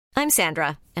I'm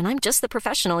Sandra, and I'm just the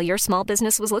professional your small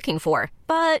business was looking for.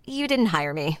 But you didn't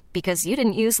hire me because you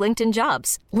didn't use LinkedIn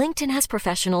Jobs. LinkedIn has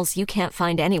professionals you can't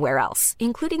find anywhere else,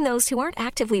 including those who aren't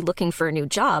actively looking for a new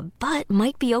job, but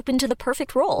might be open to the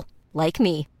perfect role, like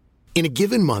me. In a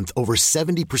given month, over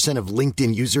 70% of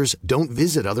LinkedIn users don't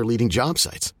visit other leading job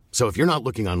sites. So if you're not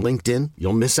looking on LinkedIn,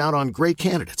 you'll miss out on great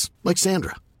candidates like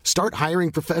Sandra. Start hiring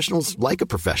professionals like a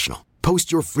professional.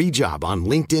 Post your free job on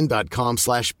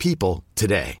linkedin.com/people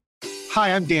today.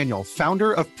 Hi, I'm Daniel,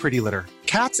 founder of Pretty Litter.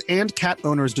 Cats and cat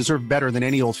owners deserve better than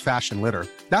any old-fashioned litter.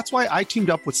 That's why I teamed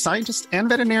up with scientists and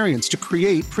veterinarians to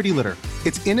create Pretty Litter.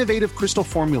 Its innovative crystal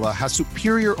formula has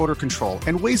superior odor control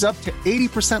and weighs up to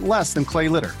 80% less than clay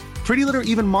litter. Pretty Litter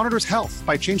even monitors health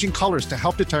by changing colors to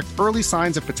help detect early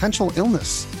signs of potential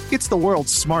illness. It's the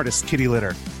world's smartest kitty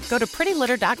litter. Go to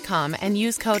prettylitter.com and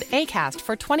use code ACAST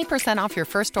for 20% off your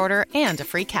first order and a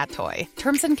free cat toy.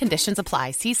 Terms and conditions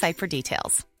apply. See site for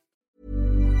details.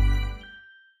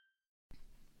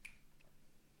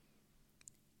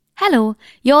 Hello,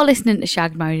 you're listening to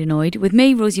Shagged, Married Annoyed with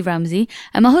me, Rosie Ramsey,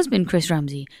 and my husband, Chris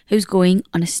Ramsey, who's going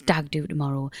on a stag do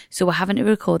tomorrow. So we're having to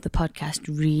record the podcast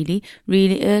really,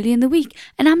 really early in the week.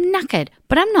 And I'm knackered,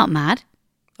 but I'm not mad.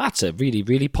 That's a really,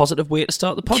 really positive way to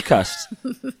start the podcast.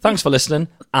 Thanks for listening.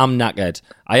 I'm knackered.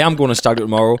 I am going to stag do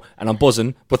tomorrow, and I'm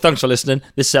buzzing, but thanks for listening.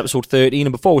 This is episode 13,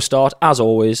 and before we start, as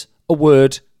always, a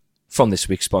word from this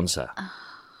week's sponsor. I'm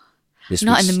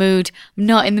not in the mood. I'm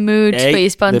not in the mood for your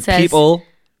sponsors. The people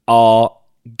are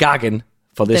gagging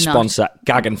for this sponsor,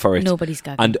 gagging for it. Nobody's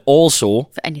gagging. And also,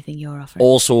 for anything you're offering.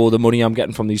 Also, the money I'm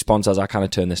getting from these sponsors, I kind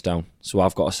of turn this down. So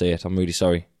I've got to say it. I'm really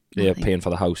sorry. They're paying for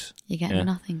the house. You're getting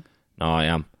nothing. No, I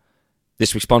am.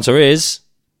 This week's sponsor is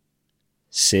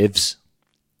Civs.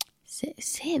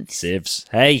 Civs? Civs.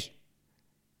 Hey.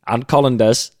 And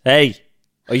Colanders. Hey.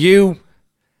 Are you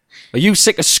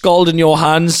sick of scalding your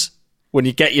hands when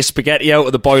you get your spaghetti out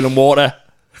of the boiling water?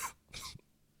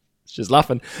 She's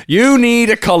laughing. You need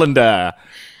a colander.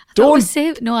 I thought it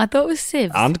was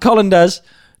Civs. And colanders.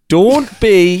 Don't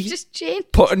be just Jane.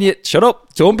 Shut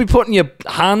up. Don't be putting your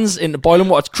hands in the boiling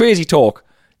water. It's crazy talk.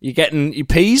 You're getting your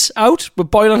peas out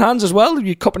with boiling hands as well.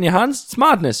 You're cupping your hands. It's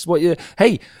madness.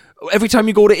 Hey, every time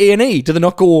you go to A&E, do they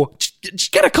not go,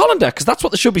 just get a colander? Because that's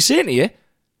what they should be saying to you.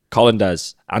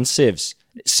 Colanders and Civs.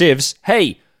 Civs.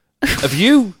 Hey, have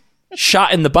you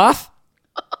shat in the bath?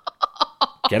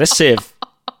 Get a sieve.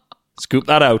 Scoop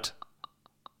that out.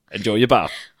 Enjoy your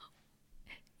bath.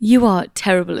 You are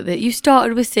terrible at that. You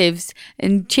started with Civs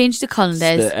and changed to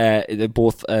colanders. They're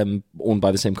both owned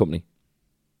by the same company.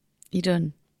 You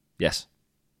done? Yes.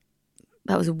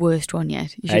 That was the worst one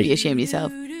yet. You should be ashamed of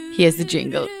yourself. Here's the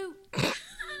jingle.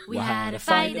 We had a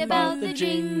fight about the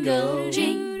jingle.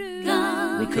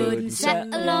 We couldn't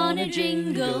settle on a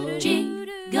jingle.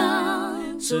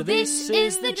 So this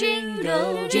is the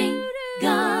jingle.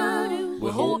 We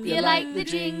hope you like the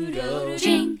jingle.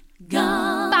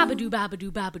 Babadoo,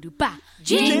 babadoo, babadoo, ba.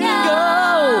 Jingle!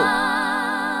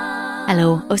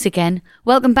 Hello, us again.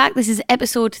 Welcome back. This is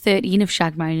episode 13 of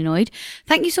Shagged, Married Annoyed.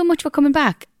 Thank you so much for coming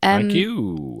back. Thank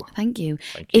you. Thank you.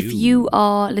 If you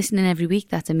are listening every week,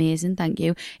 that's amazing. Thank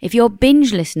you. If you're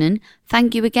binge listening,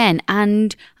 thank you again.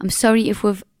 And I'm sorry if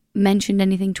we've mentioned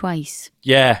anything twice.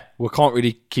 Yeah, we can't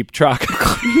really keep track.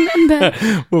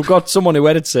 Remember? We've got someone who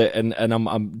edits it, and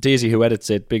I'm Daisy who edits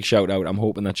it. Big shout out. I'm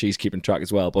hoping that she's keeping track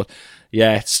as well. But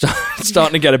yeah, it's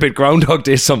starting to get a bit Groundhog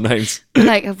Day sometimes.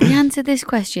 Like, have we answered this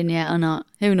question yet or not?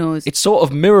 Who knows? It's sort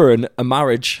of mirroring a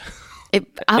marriage. In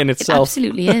itself. It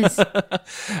absolutely is.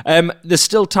 There's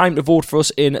still time to vote for us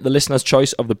in the listener's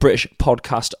choice of the British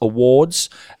Podcast Awards.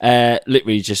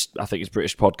 Literally just, I think it's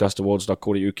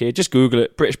britishpodcastawards.co.uk. Just Google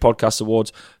it, British Podcast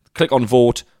Awards. Click on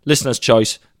vote, listener's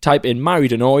choice. Type in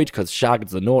married annoyed, because shagged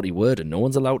is a naughty word and no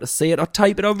one's allowed to say it or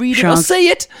type it or read it or say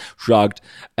it. Shrugged.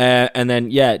 And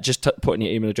then, just put in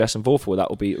your email address and vote for it. That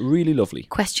would be really lovely.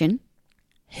 Question.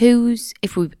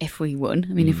 If we won,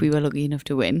 I mean, if we were lucky enough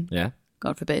to win. Yeah.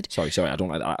 God forbid. Sorry, I don't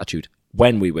like that attitude.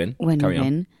 When we win.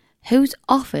 Whose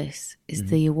office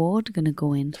is the award going to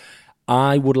go in?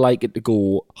 I would like it to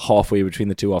go halfway between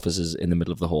the two offices in the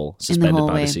middle of the hall,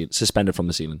 suspended from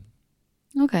the ceiling.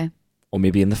 Okay. Or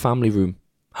maybe in the family room,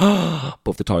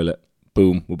 above the toilet.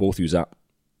 Boom, we'll both use that.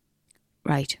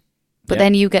 Right. But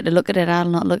then you get to look at it, I'll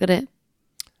not look at it.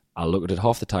 I'll look at it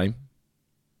half the time.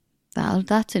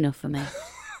 That's enough for me.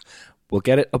 We'll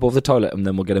get it above the toilet and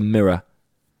then we'll get a mirror.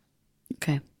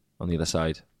 Okay. On the other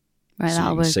side. Right, so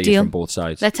that'll you can work. see Deal. it from both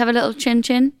sides. Let's have a little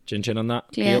chin-chin. Chin-chin on that.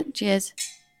 Yeah, cheers.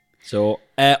 So,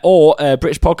 or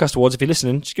British Podcast Awards, if you're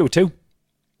listening, just give it 2.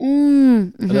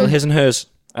 A little his and hers.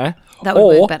 That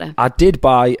would work better. I did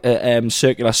buy a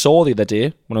circular saw the other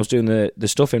day when I was doing the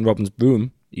stuff in Robin's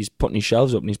room. He's putting his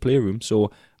shelves up in his playroom,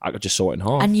 so I could just saw it in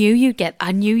half. I knew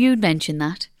you'd mention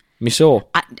that. Me saw.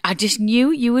 I just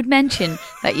knew you would mention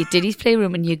that you did his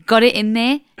playroom and you got it in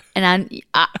there. And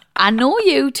I know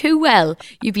you too well.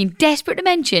 You've been desperate to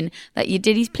mention that you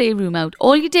did his playroom out.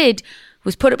 All you did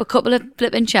was put up a couple of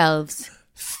flipping shelves.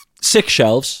 6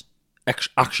 shelves,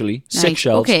 actually. 6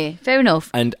 shelves. Okay, fair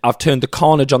enough. And I've turned the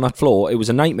carnage on that floor. It was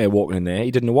a nightmare walking in there.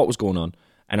 He didn't know what was going on.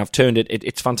 And I've turned it.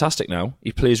 It's fantastic now.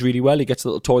 He plays really well. He gets the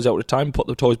little toys out at a time, put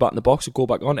the toys back in the box, and go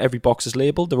back on. Every box is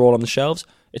labelled. They're all on the shelves.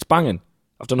 It's banging.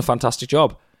 I've done a fantastic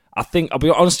job. I think I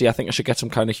should get some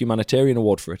kind of humanitarian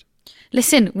award for it.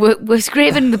 Listen, we're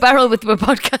scraping the barrel with the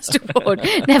podcast award.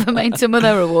 Never mind some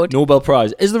other award. Nobel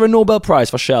Prize. Is there a Nobel Prize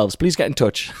for shelves? Please get in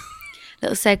touch.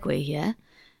 Little segue here.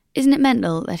 Isn't it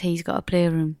mental that he's got a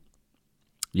playroom?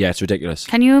 Yeah, it's ridiculous.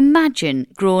 Can you imagine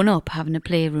growing up having a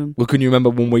playroom? Well, can you remember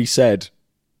when we said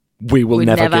we'd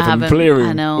never give him a playroom?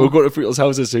 I know. We'll go to people's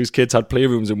houses whose kids had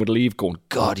playrooms and would leave going,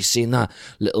 God, you seen that?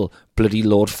 Little bloody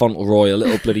Lord Fauntleroy, a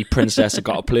little bloody princess that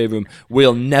got a playroom.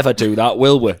 We'll never do that,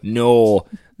 will we? No.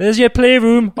 There's your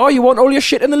playroom. Oh, you want all your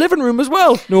shit in the living room as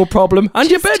well? No problem. And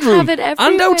Just your bedroom. have it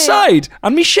everywhere. And outside.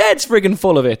 And me shed's friggin'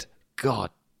 full of it. God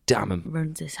damn him.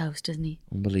 Runs this house, doesn't he?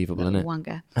 Unbelievable, isn't it?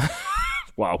 Wanker.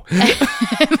 Wow.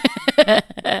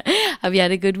 Have you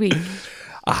had a good week?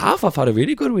 I have. I've had a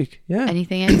really good week. Yeah.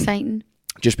 Anything exciting?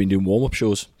 Just been doing warm-up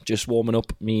shows. Just warming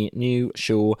up my new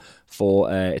show for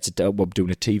we're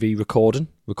doing a TV recording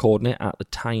it at the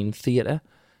Tyne Theatre.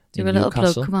 Do a little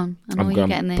plug. Come on, I know you're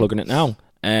getting there. Plugging it now.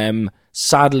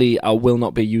 Sadly, I will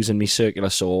not be using my circular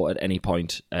saw at any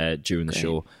point during the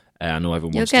show. I know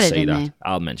everyone wants to say that. There.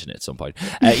 I'll mention it at some point.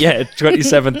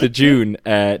 27th of June,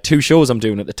 2 shows I'm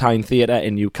doing at the Tyne Theatre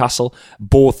in Newcastle,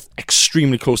 both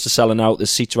extremely close to selling out.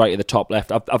 There's seats right at the top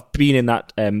left. I've been in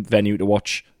that venue to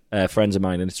watch friends of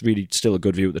mine, and it's really still a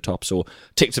good view at the top. So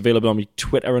tickets available on my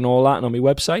Twitter and all that, and on my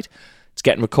website. It's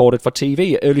getting recorded for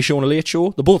TV. Early show and a late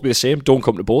show. They'll both be the same. Don't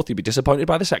come to both. You'll be disappointed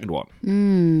by the second one.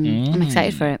 I'm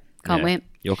excited for it. Can't wait.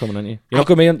 You're coming, aren't you? You're not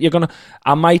going to be. You're going to.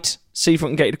 I might see if I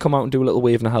can get you to come out and do a little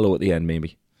wave and a hello at the end,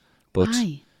 maybe. But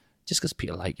Why? just because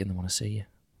people like you and they want to see you.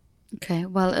 Okay.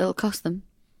 Well, it'll cost them.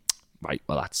 Right.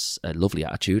 Well, that's a lovely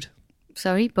attitude.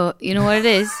 Sorry, but you know what it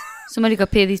is. Somebody got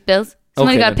to pay these bills.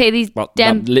 Somebody got to pay these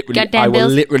damn goddamn bills. I will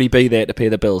literally be there to pay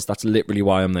the bills. That's literally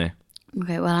why I'm there.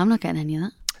 Okay. Well, I'm not getting any of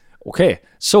that. Okay,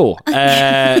 so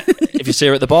if you see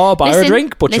her at the bar, buy her a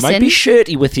drink, but you might be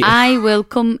shirty with you. I will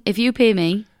come, if you pay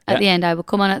me at the end, I will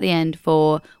come on at the end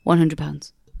for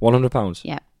 £100. £100?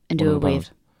 Yeah, and do a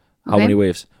wave. How many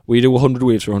waves? Will you do 100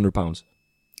 waves for £100?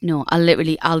 No,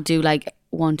 I'll do like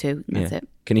 1, 2, and that's it.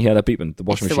 Can you hear that beeping? The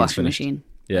washing machine's finished. Machine.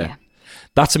 Yeah.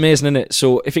 That's amazing, isn't it?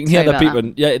 So if you can hear that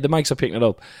beeping, the mics are picking it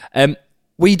up.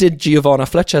 We did Giovanna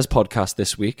Fletcher's podcast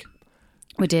this week.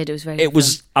 We did. It was very fun.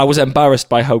 I was embarrassed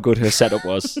by how good her setup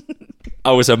was.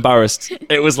 I was embarrassed.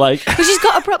 It was like... But she's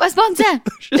got a proper sponsor.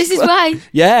 This is why.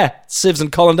 Yeah. Sieves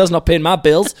and Colanders not paying my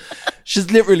bills. She's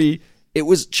literally...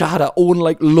 She had her own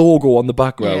like logo on the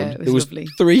background. Yeah, there was lovely.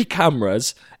 3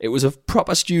 cameras. It was a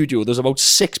proper studio. There was about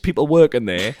 6 people working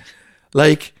there.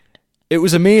 Like, it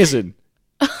was amazing.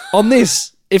 On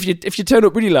this, if you turn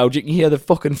up really loud, you can hear the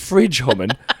fucking fridge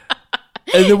humming.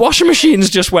 And the washing machines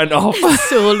just went off.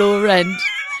 So low rent.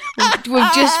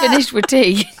 We've just finished with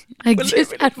tea.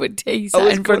 Just had with tea sat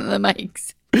in front of the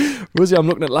mics. Rosie, I'm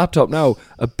looking at the laptop now.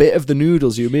 A bit of the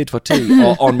noodles you made for tea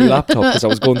are on my laptop because I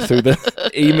was going through the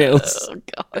emails. Oh,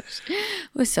 gosh.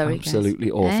 We're sorry, Absolutely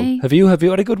guys. awful. Hey. Have you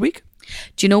had a good week?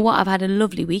 Do you know what? I've had a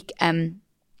lovely week. 2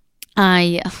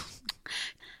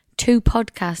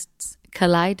 podcasts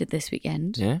collided this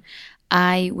weekend. Yeah.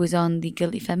 I was on the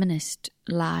Guilty Feminist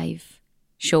live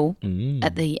show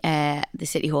at the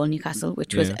City Hall in Newcastle,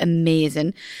 which was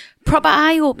amazing. Proper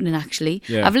eye-opening, actually.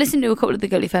 Yeah. I've listened to a couple of the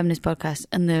Guilty Feminist podcasts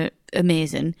and they're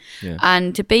amazing. Yeah.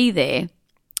 And to be there,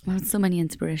 so many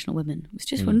inspirational women. It was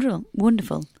just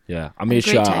wonderful. Yeah. I made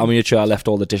sure I left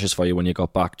all the dishes for you when you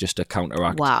got back just to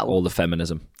counteract all the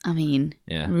feminism. I mean,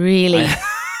 yeah. Really?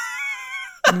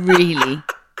 Really?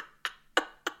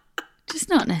 Just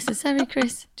not necessary,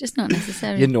 Chris. Just not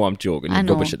necessary. You know I'm joking. You're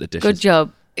rubbish at the dishes. Good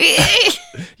job.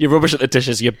 You're rubbish at the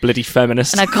dishes, you bloody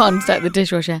feminist. And I can't start the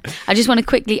dishwasher. I just want to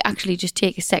quickly actually just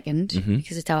take a second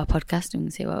because it's our podcast and we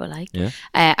can see what we're like. Yeah.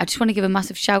 I just want to give a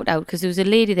massive shout out because there was a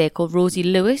lady there called Rosie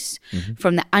Lewis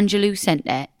from the Angelou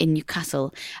Centre in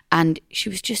Newcastle, and she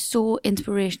was just so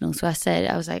inspirational. So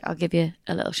I was like, I'll give you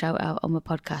a little shout out on my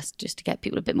podcast just to get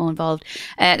people a bit more involved.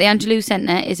 The Angelou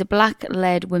Centre is a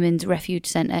Black-led women's refuge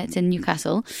centre. It's in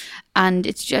Newcastle, And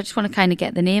I just want to kind of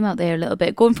get the name out there a little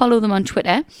bit. Go and follow them on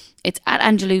Twitter. It's at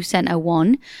Angelou Centre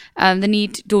 1. They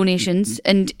need donations.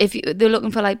 And if they're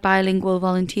looking for like bilingual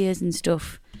volunteers and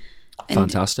stuff. And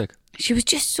Fantastic. she was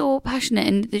just so passionate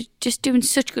and they're just doing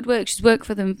such good work. She's worked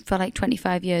for them for like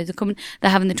 25 years. They're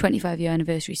having the 25-year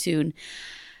anniversary soon.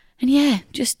 And yeah,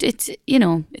 just it's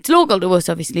local to us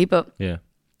obviously, but Yeah.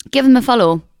 give them a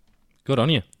follow. Good on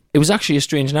you. It was actually a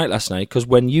strange night last night because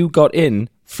when you got in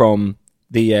from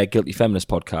the Guilty Feminist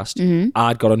podcast,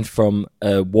 I'd got in from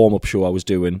a warm-up show I was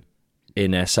doing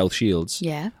in South Shields.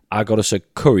 Yeah. I got us a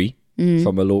curry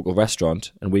from a local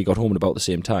restaurant and we got home at about the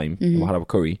same time and we had our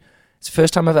curry. It's the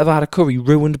first time I've ever had a curry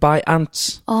ruined by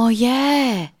ants. Oh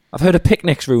yeah. I've heard of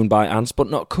picnics ruined by ants, but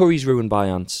not curries ruined by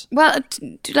ants. Well,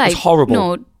 like It's horrible.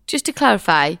 No, just to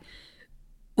clarify,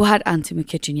 we had ants in my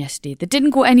kitchen yesterday. They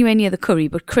didn't go anywhere near the curry,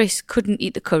 but Chris couldn't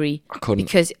eat the curry. I couldn't.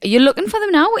 Because you're looking for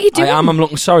them now. What are you doing? I'm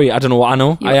looking. Sorry, I don't know what I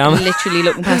know. You're I am literally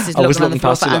looking past his. I was looking on the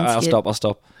floor past for it. ants. I'll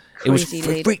stop. It was Crazy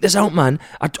lady. freaked us out, man.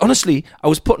 Honestly, I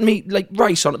was putting me like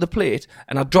rice onto the plate,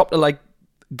 and I dropped a like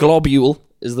globule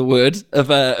is the word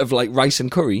of like rice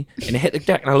and curry, and it hit the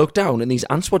deck, and I looked down, and these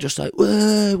ants were just like,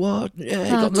 "Whoa, what? Yeah,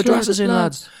 got my dresses in,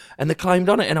 lads." And they climbed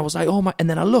on it, and I was like, "Oh my!" And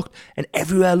then I looked, and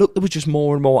everywhere I looked, there was just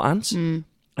more and more ants, and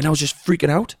I was just freaking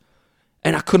out,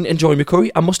 and I couldn't enjoy my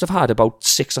curry. I must have had about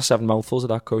 6 or 7 mouthfuls of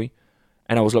that curry.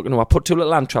 And I was looking, I put 2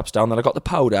 little ant traps down, then I got the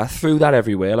powder, I threw that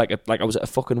everywhere like I was at a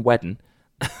fucking wedding.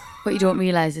 What you don't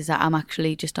realise is that I'm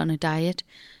actually just on a diet,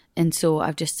 and so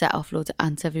I've just set off loads of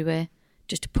ants everywhere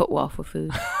just to put off with food.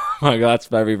 Oh my God, that's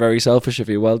very, very selfish of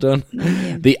you. Well done.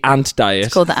 The ant diet.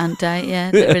 It's called the ant diet,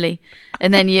 yeah, literally.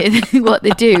 And then what they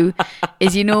do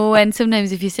is, when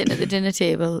sometimes if you're sitting at the dinner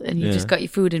table and you've just got your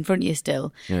food in front of you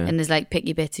still, and there's like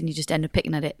picky bits and you just end up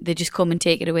picking at it, they just come and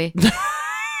take it away.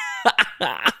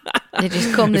 They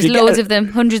just come, there's loads of them,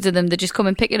 hundreds of them, they just come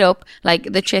and pick it up,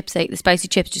 like the chips, like the spicy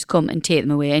chips just come and take them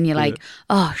away, and you're like,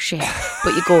 oh shit,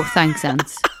 but you go, thanks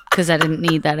ants, because I didn't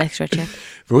need that extra chip.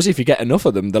 Rosie, if you get enough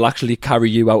of them, they'll actually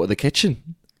carry you out of the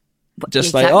kitchen. Just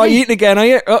Exactly. like, oh, you eating again, are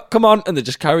you? Oh, come on. And they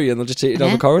just carry you and they'll just take you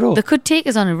down the corridor. They could take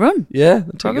us on a run. Yeah,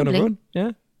 they'll take you on a Probably. run.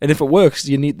 Yeah. And if it works,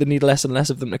 they need less and less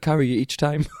of them to carry you each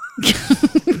time.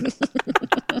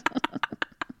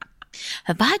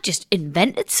 Have I just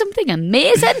invented something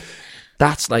amazing?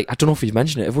 That's like, I don't know if you've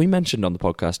mentioned it. Have we mentioned on the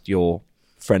podcast your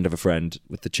friend of a friend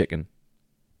with the chicken?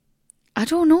 I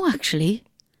don't know, actually.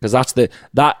 Because that's the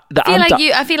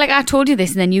I feel like I told you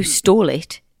this and then you stole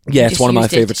it. Yeah, You it's just one of my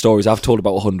used it. favourite stories. I've told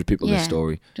about 100 people Yeah. this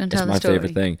story. Do you want It's to tell the my story?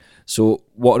 favourite thing. So,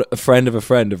 what a friend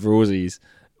of Rosie's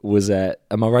was, am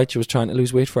I right? She was trying to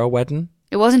lose weight for our wedding?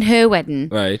 It wasn't her wedding.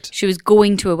 Right. She was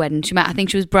going to a wedding. I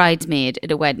think she was bridesmaid at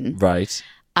a wedding. Right.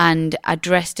 And our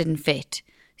dress didn't fit.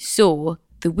 So,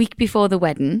 the week before the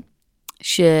wedding,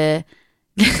 she...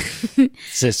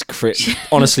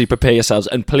 Honestly, prepare yourselves.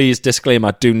 And please,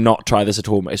 disclaimer, do not try this at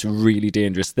home. It's really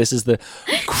dangerous. This is the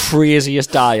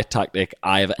craziest diet tactic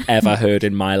I have ever heard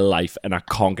in my life, and I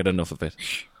can't get enough of it.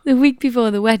 The week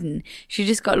before the wedding, she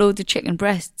just got loads of chicken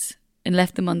breasts and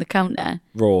left them on the counter.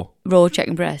 Raw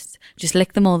chicken breasts. Just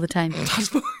licked them all the time.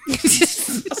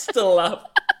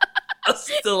 I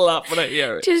still laugh when I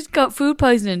hear it. Just got food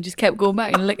poisoning, just kept going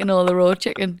back and licking all the raw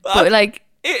chicken. But like,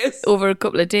 It's over a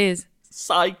couple of days.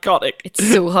 psychotic. It's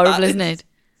so horrible, That isn't it?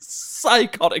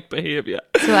 Psychotic behaviour.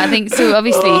 So I think,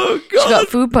 obviously, Oh, she got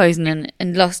food poisoning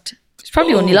and lost, she's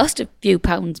probably only lost a few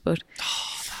pounds, but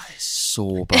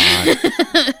So bad.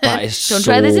 That is Don't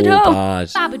so try this at home. bad.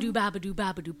 Babadoo, babadoo,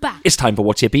 babadoo, ba. It's time for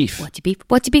What's Your Beef? what's your beef?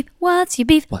 What's your beef? What's your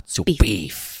beef? What's your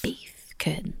beef? Beef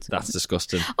curtains. That's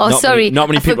disgusting. Oh, Not sorry. Not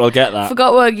many I people will get that.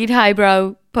 Forgot Worgied Highbrow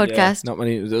Yeah, podcast. not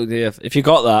many. Yeah, if you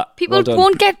got that, People well done.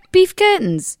 won't get beef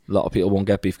curtains. A lot of people won't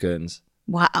get beef curtains.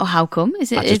 Wow, how come?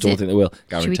 Is it? I just don't think they will. Should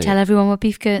Guarantee we tell it. everyone what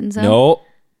beef curtains are? No,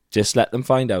 just let them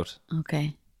find out.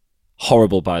 Okay.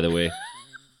 Horrible, by the way.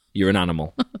 You're an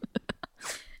animal.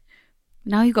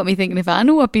 Now you've got me thinking if I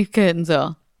know what beef curtains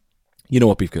are. You know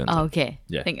what beef curtains Oh, are. okay.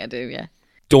 Yeah. I think I do, yeah.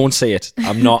 Don't say it.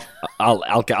 I'm not.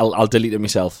 I'll delete it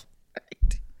myself.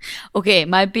 Okay,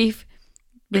 my beef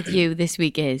with you this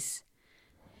week is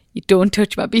you don't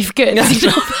touch my beef curtains.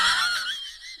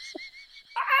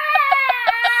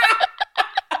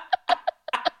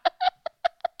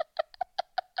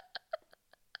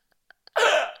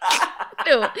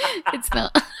 No, it's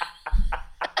not.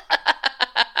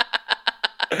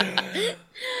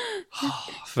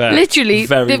 Literally,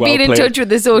 very they've well been in played. touch with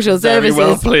the social Very services.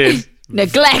 well played.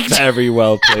 Neglect. Very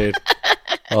well played.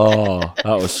 Oh,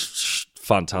 that was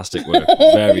fantastic work.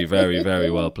 Very, very, very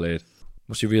well played.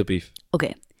 What's your real beef?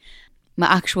 Okay, my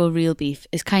actual real beef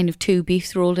is kind of two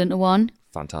beefs rolled into one.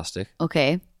 Fantastic.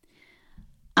 Okay.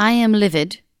 I am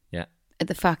livid Yeah. at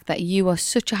the fact that you are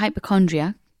such a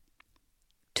hypochondriac.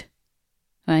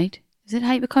 Right? Is it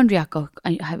hypochondriac or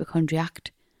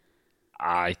hypochondriac?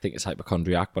 I think it's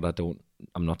hypochondriac, but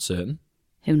I'm not certain.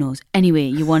 Who knows? Anyway,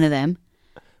 you're one of them.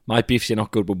 My beefs, you're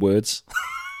not good with words.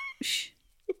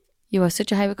 You are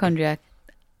such a hypochondriac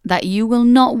that you will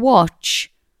not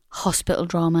watch hospital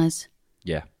dramas.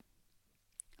 Yeah.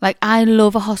 Like, I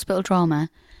love a hospital drama.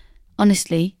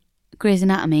 Honestly, Grey's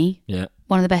Anatomy, Yeah.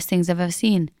 one of the best things I've ever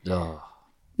seen. Oh.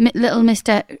 Little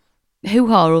Mr.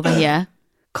 Hoo-ha over here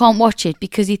can't watch it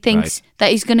because he thinks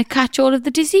that he's going to catch all of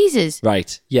the diseases.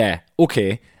 Right. Yeah.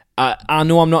 Okay. I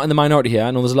know I'm not in the minority here.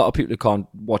 I know there's a lot of people who can't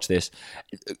watch this.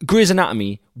 Grey's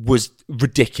Anatomy was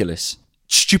ridiculous.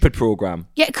 Stupid program.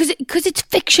 Yeah, because it's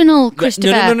fictional,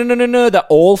 Christopher. No. They're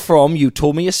all from, you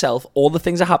told me yourself, all the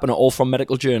things that happen are all from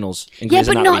medical journals. In Yeah, Grey's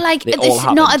but Anatomy. not like They all not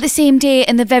happened. at the same day,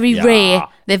 and they're very rare.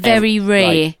 They're very rare.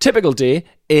 Right. Typical day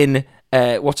in,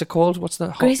 what's it called? What's the...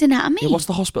 Grey's Anatomy? Yeah, what's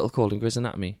the hospital called in Grey's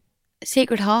Anatomy?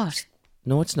 Sacred Heart.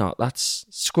 No, it's not. That's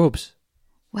Scrubs.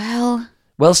 Well,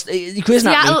 Grey's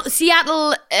Anatomy...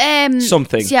 Seattle,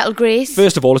 something. Seattle Grace.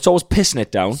 First of all, it's always pissing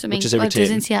it down, Something. which is Well, it irritating.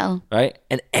 is in Seattle. Right?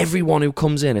 And everyone who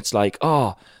comes in, it's like,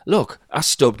 oh, look, I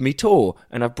stubbed me toe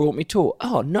and I've broke me toe.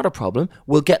 Oh, not a problem.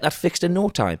 We'll get that fixed in no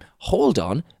time. Hold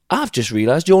on. I've just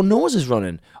realised your nose is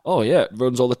running. Oh, yeah, it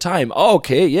runs all the time.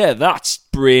 Okay, yeah, that's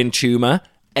brain tumour.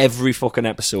 Every fucking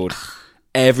episode.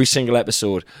 Every single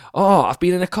episode. Oh, I've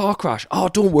been in a car crash. Oh,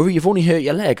 don't worry, you've only hurt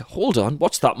your leg. Hold on,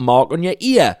 what's that mark on your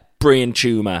ear? Brain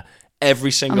tumour.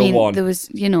 Every single one. There was,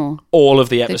 All of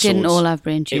the episodes. they didn't all have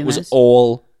brain tumours. It was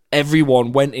all,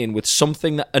 everyone went in with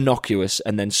something that innocuous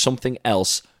and then something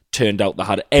else turned out that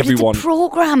had everyone. It's a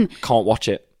programme. Can't watch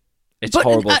it. It's But,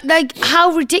 horrible. like,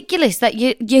 how ridiculous that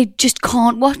you just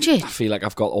can't watch it. I feel like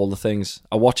I've got all the things.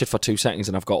 I watch it for 2 seconds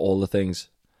and I've got all the things.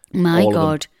 My all of them.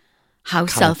 God. How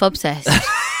self-obsessed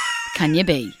can you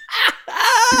be?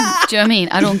 Do you know what I mean?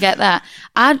 I don't get that.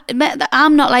 I admit that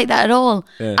I'm not like that at all.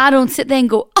 Yeah. I don't sit there and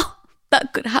go, oh,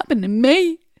 that could happen to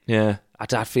me. Yeah,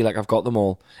 I feel like I've got them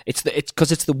all. It's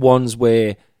because it's the ones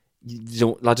where you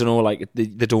don't. I don't know, like they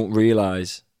don't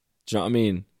realise. Do you know what I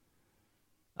mean?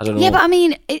 I don't know. Yeah, but I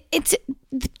mean, it's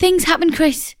things happen,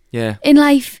 Chris. Yeah. In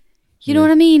life, you know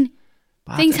what I mean.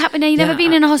 But Things happen. You've never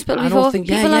been in a hospital I before. don't think,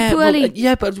 People are poorly.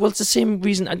 But it's the same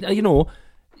reason.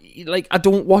 Like I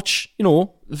don't watch,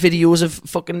 videos of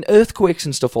fucking earthquakes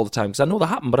and stuff all the time because I know they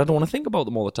happen, but I don't want to think about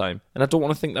them all the time, and I don't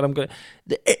want to think that I'm going.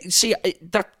 See,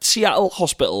 that Seattle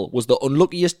hospital was the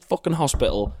unluckiest fucking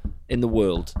hospital in the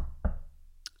world.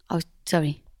 Oh,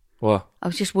 sorry. What? I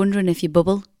was just wondering if your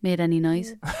bubble made any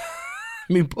noise. I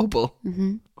mean, bubble.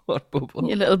 Mm-hmm. What bubble?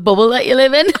 Your little bubble that you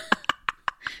live in.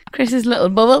 Chris's little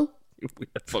bubble.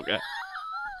 Fucker.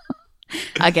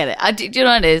 I get it. Do you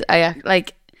know what it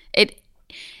is?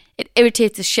 It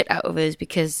irritates the shit out of us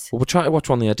because Well, we tried to watch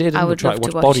one the other day, didn't I we? would Tried love to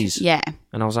to watch watch. Bodies. Yeah.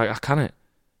 And I was like, I couldn't.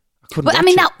 But I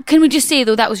mean, now, can we just say,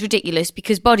 though, that was ridiculous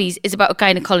because Bodies is about a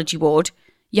gynecology ward.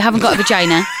 You haven't got a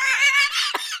vagina.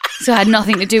 So it had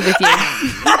nothing to do with you. Do you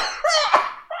know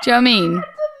what I mean? I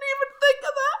didn't even think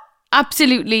of that.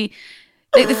 Absolutely.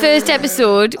 Like the first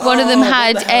episode, one of them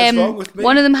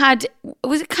had,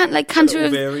 was it cancer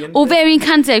of ovarian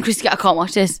cancer? And Chris, I can't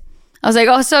watch this. I was like,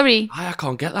 oh, sorry. I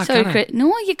can't get that, Sorry, can I? Chris.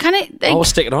 No, you can't. I was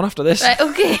sticking on after this. Right,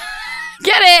 okay.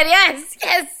 Get it, yes.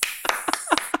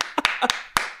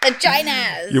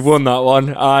 Vaginas. You won that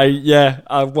one.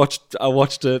 I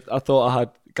watched it. I thought I had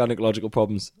gynecological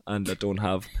problems and I don't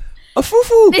have a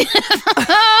foo-foo.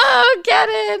 Oh, get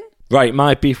it. Right,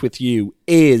 my beef with you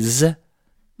is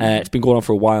it's been going on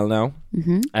for a while now.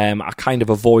 Mm-hmm. I kind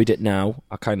of avoid it now.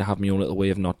 I kind of have my own little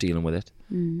way of not dealing with it.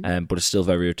 But it's still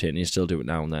very irritating. You still do it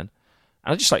now and then.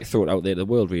 And I just like to throw it out there to the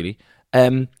world, really.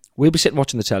 We'll be sitting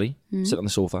watching the telly, sit on the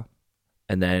sofa,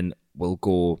 and then we'll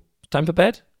go, time for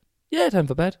bed? Yeah, time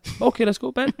for bed. Okay, let's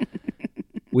go to bed.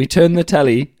 We turn the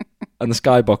telly and the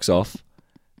skybox off,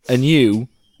 and you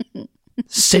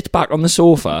sit back on the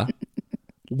sofa,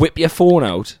 whip your phone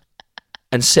out,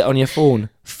 and sit on your phone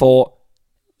for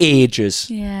ages.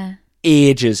 Yeah.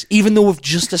 Ages. Even though we've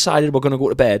just decided we're going to go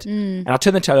to bed. And I'll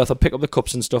turn the telly off, I'll pick up the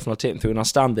cups and stuff, and I'll take them through, and I'll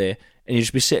stand there, and you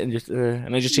just be sitting,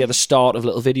 and I just see the start of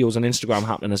little videos on Instagram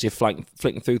happening as you're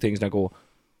flicking through things, and I go,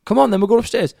 come on, then we'll go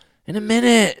upstairs. In a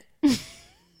minute.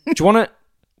 Do you want to...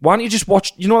 Why don't you just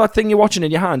watch... You know that thing you're watching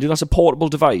in your hand? That's a portable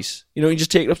device. You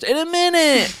just take it upstairs. In a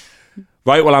minute.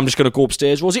 Right, well, I'm just going to go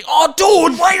upstairs, Rosie. Oh,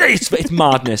 dude, wait. It's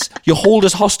madness. You hold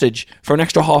us hostage for an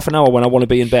extra half an hour when I want to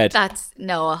be in bed.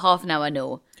 No, a half an hour,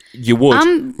 no. You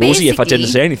would. Rosie, if I didn't basically-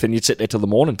 say anything, you'd sit there till the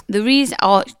morning. The reason...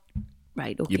 Oh,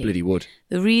 right, okay. You bloody would.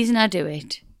 The reason I do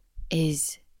it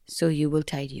is so you will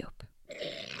tidy up.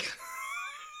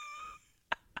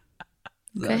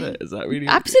 Okay. Is that really?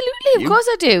 Absolutely, of course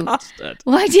I do. Bastard.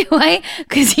 Why?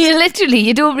 Because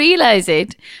you don't realise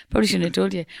it. Probably shouldn't have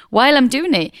told you. While I'm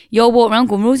doing it, you're walking around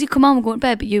going, Rosie, come on, we're going to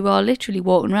bed. But you are literally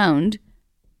walking around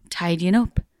tidying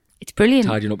up. It's brilliant.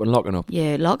 Tidying up and locking up.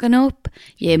 You're locking up.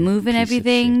 You're moving Piece of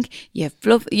everything.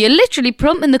 You're literally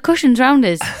plumping the cushions round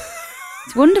us.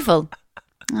 It's wonderful.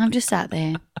 I'm just sat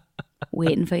there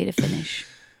waiting for you to finish.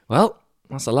 Well,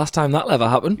 that's the last time that'll ever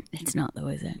happen. It's not though,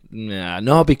 is it? Nah,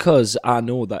 no, because I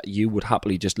know that you would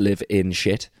happily just live in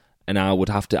shit, and I would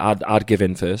have to. I'd give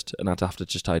in first, and I'd have to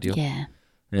just tidy up. Yeah.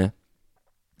 Yeah.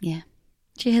 Yeah.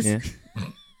 Cheers. Yeah.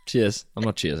 Cheers. I'm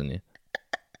not cheersing you.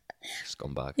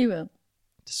 Scumbag. You will.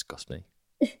 Disgust me.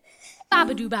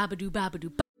 Babadoo, babadoo,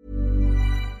 babadoo.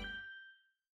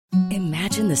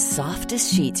 Imagine the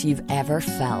softest sheets you've ever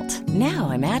felt. Now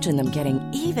imagine them getting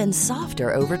even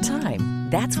softer over time.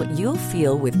 That's what you'll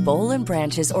feel with Boll &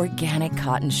 Branch's organic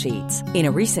cotton sheets. In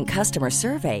a recent customer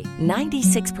survey,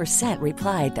 96%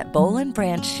 replied that Boll &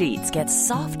 Branch sheets get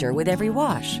softer with every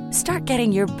wash. Start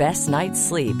getting your best night's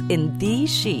sleep in these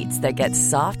sheets that get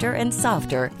softer and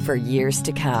softer for years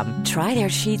to come. Try their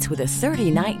sheets with a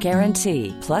 30-night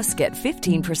guarantee. Plus, get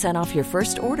 15% off your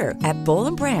first order at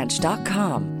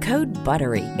bollandbranch.com. Code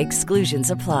BUTTERY. Exclusions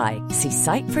apply. See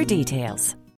site for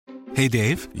details. Hey,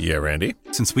 Dave. Yeah, Randy.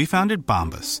 Since we founded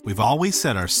Bombas, we've always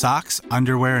said our socks,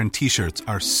 underwear, and T-shirts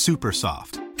are super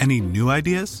soft. Any new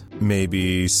ideas?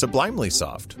 Maybe sublimely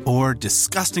soft. Or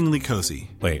disgustingly cozy.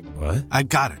 Wait, what? I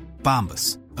got it.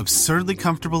 Bombas. Absurdly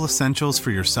comfortable essentials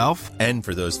for yourself And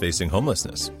for those facing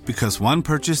homelessness. because one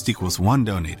purchased equals one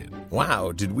donated.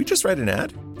 Wow, did we just write an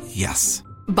ad? Yes.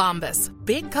 Bombas.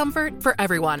 Big comfort for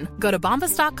everyone. Go to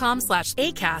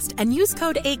bombas.com/ACAST and use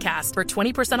code ACAST for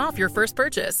 20% off your first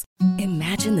purchase.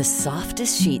 Imagine the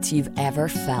softest sheets you've ever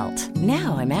felt.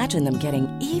 Now imagine them getting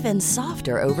even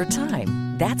softer over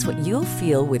time. That's what you'll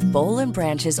feel with Boll &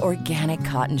 Branch's organic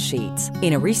cotton sheets.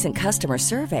 In a recent customer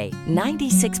survey,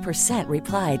 96%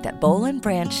 replied that Boll &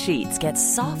 Branch sheets get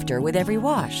softer with every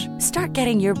wash. Start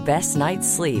getting your best night's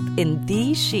sleep in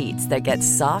these sheets that get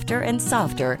softer and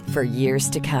softer for years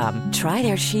to come. Try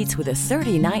their sheets with a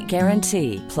 30-night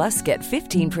guarantee. Plus, get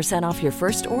 15% off your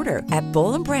first order at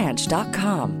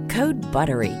bollandbranch.com. Code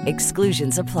BUTTERY.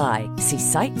 Exclusions apply. See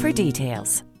site for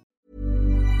details.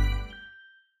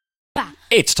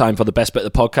 It's time for the best bit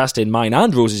of the podcast, in mine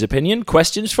and Rosie's opinion.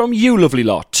 Questions from you, lovely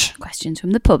lot. Questions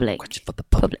from the public. Questions from the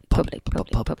Public.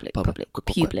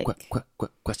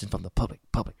 Questions from the public.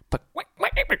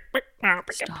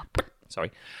 Stop. Sorry.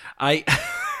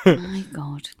 My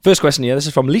God. First question here. This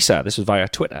is from Lisa. This was via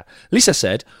Twitter. Lisa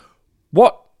said,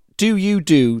 "What do you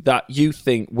do that you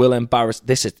think will embarrass?"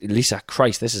 This is Lisa.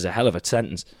 Christ, this is a hell of a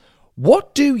sentence.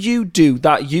 What do you do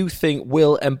that you think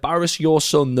will embarrass your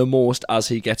son the most as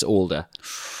he gets older?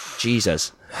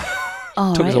 Jesus.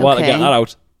 Oh, Took us a while to get that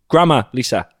out. Grammar,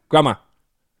 Lisa. Grammar.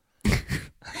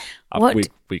 What?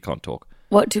 We can't talk.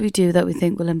 What do we do that we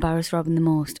think will embarrass Robin the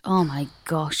most? Oh my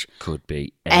gosh. Could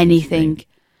be Anything.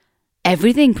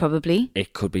 Everything, probably.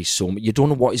 It could be so much. You don't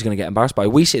know what he's going to get embarrassed by.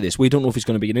 We say this. We don't know if he's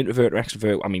going to be an introvert or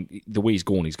extrovert. I mean, the way he's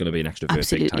going, he's going to be an extrovert big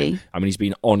Absolutely. time. I mean, he's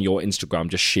been on your Instagram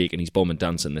just shaking his bum and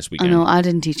dancing this I weekend. know, I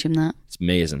didn't teach him that. It's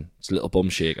amazing. It's a little bum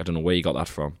shake. I don't know where you got that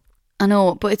from. I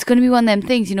know, but it's going to be one of them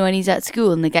things, you know, when he's at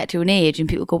school and they get to an age and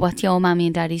people go, what's your mommy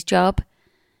and daddy's job?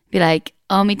 Be like,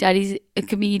 oh, my daddy's a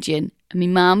comedian and my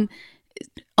mum is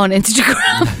on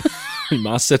Instagram. My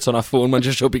ma sits on her phone when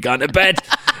she should be going to bed.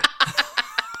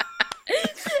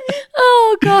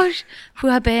 Oh, gosh.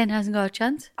 Poor Ben hasn't got a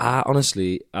chance.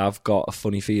 I've got a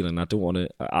funny feeling. I don't want to.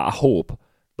 I hope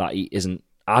that he isn't.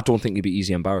 I don't think he'd be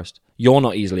easily embarrassed. You're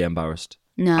not easily embarrassed.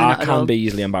 No, I not at all. can be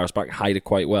easily embarrassed, but I can hide it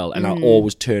quite well. And I'll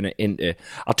always turn it into.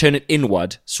 I'll turn it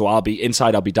inward, so I'll be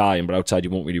inside. I'll be dying, but outside you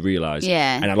won't really realise.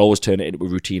 Yeah. And I'll always turn it into a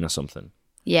routine or something.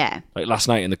 Yeah. Like last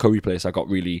night in the curry place, I got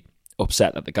really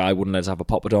upset that the guy wouldn't let us have a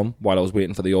poppadom while I was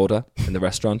waiting for the order in the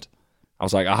restaurant. I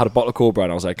was like, I had a bottle of Cobra,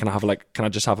 and I was like, can I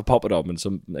just have a poppadom?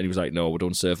 And he was like, no, we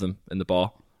don't serve them in the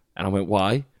bar. And I went,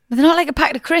 why? But they're not like a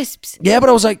packet of crisps. Yeah, but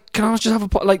I was like, can I just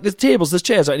have there's tables, there's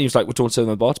chairs. And he was like, we don't serve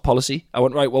them in the bar, it's policy. I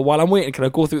went, right, well, while I'm waiting, can I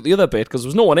go through the other bit? Because there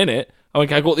was no one in it. I went,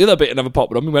 can I go to the other bit and have a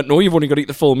poppadom? He went, no, you've only got to eat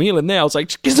the full meal in there. I was like,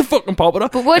 just give us a fucking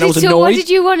poppadom. But what did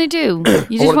you want to do?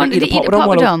 You just wanted to eat a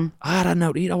poppadom? I had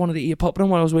nothing to eat. I wanted to eat a poppadom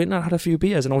while I was waiting. I had a few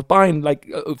beers and I was buying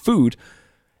food.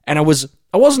 And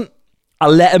I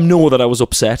let him know that I was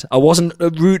upset. I wasn't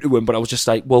rude to him, but I was just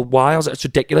like, well, why? I was like, it's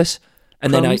ridiculous.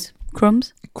 And Crumbs.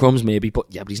 Crumbs? Crumbs maybe, but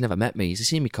he's never met me. He's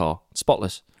seen me car. It's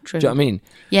spotless. True. Do you know what I mean?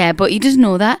 Yeah, but he doesn't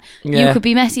know that. Yeah. You could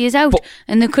be messy as out, But-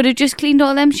 and they could have just cleaned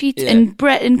all them sheets Yeah. and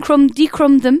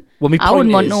decrumbed them. Well, my I wouldn't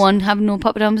point want is- no one having no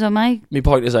poppadoms on my... My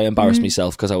point is I embarrassed Mm.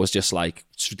 myself because I was just like,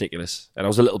 it's ridiculous. And I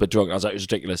was a little bit drunk. I was like, it was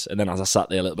ridiculous. And then as I sat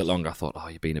there a little bit longer, I thought, oh,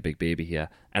 you're being a big baby here.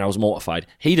 And I was mortified.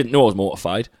 He didn't know I was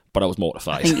mortified, but I was I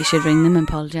mortified. think you should ring them and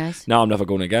apologise. No, I'm never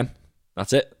going again.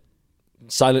 That's it.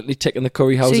 Silently ticking the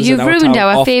curry So houses you've in our ruined town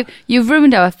our off. you've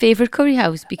ruined our favourite curry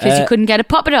house because you couldn't get a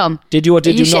poppadom. Did you or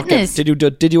did Are you not shitting get, us? did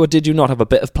you or did you not have a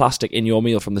bit of plastic in your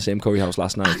meal from the same curry house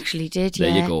last night? Actually did, There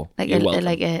yeah. you go. Like You're a welcome.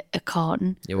 like a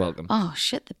carton. You're welcome. Oh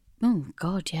shit! Oh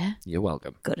god, yeah. You're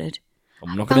welcome. Gutted.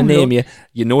 I'm not going to name you.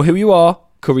 You know who you are,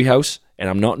 curry house, and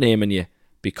I'm not naming you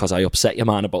because I upset your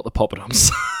man about the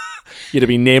poppadoms. You'd have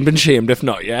been named and shamed if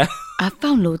not, yeah? I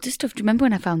found loads of stuff. Do you remember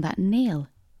when I found that nail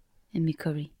in my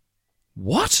curry?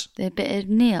 What? The bit of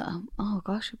nail. Oh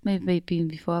gosh, maybe even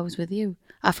before I was with you.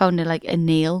 I found it like a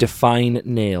nail, Define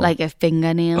nail. like a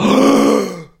fingernail.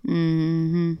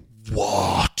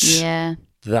 What? Yeah,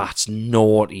 That's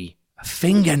naughty. A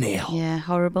fingernail. yeah,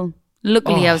 horrible.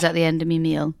 Luckily, I was at the end of my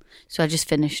meal, so I just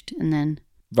finished, and then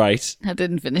Right. I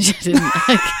didn't finish. I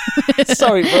didn't.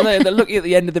 Sorry, well, they're looking at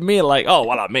the end of the meal like, oh,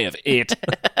 well, I may have ate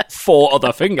 4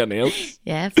 other fingernails.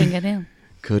 Yeah, fingernail.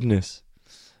 Goodness.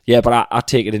 Yeah, but I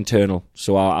take it internal.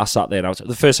 So I sat there and I was,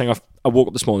 the first thing I woke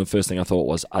up this morning, the first thing I thought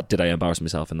was, did I embarrass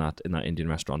myself in that Indian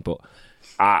restaurant? But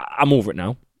I'm over it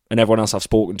now. And everyone else I've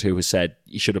spoken to has said,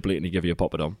 you should have blatantly given you a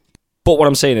poppadom. But what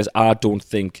I'm saying is, I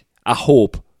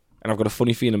hope, and I've got a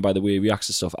funny feeling by the way he reacts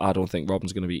to stuff, I don't think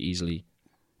Robin's going to be easily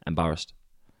embarrassed.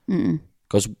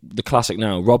 Because the classic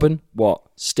now, Robin, what?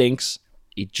 Stinks.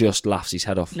 He just laughs his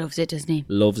head off. Loves it, doesn't he?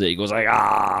 Loves it. He goes like,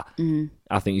 I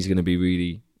think he's going to be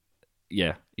really,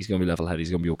 he's going to be level-headed. He's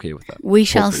going to be okay with that. We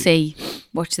shall Hopefully. see.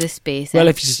 Watch this space. Well,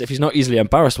 if he's not easily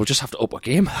embarrassed, we'll just have to up our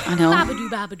game. I know. Babadoo,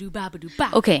 babadoo, babadoo, ba.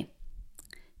 Okay.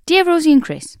 Dear Rosie and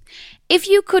Chris, if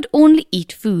you could only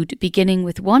eat food beginning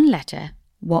with one letter,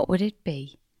 what would it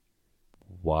be?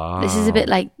 Wow. This is a bit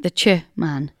like the Ch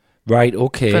man Right,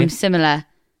 okay.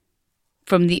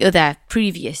 from the other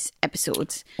previous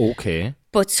episodes. Okay.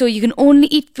 But so you can only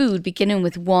eat food beginning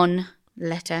with one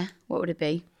letter. What would it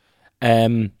be?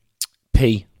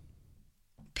 P.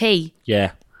 P.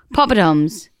 Yeah.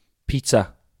 Poppadoms.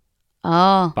 Pizza.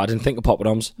 Oh, But I didn't think of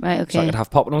poppadoms. right, So I okay. could have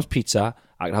poppadoms pizza.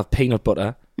 I could have peanut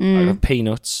butter. I could have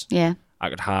peanuts. Yeah. I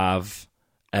could have...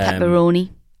 Pepperoni.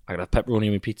 I could have pepperoni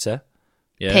in my pizza.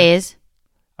 Yeah. Pears.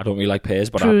 I don't really like pears,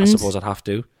 but I Prunes. suppose I'd have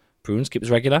to. Prunes, keep us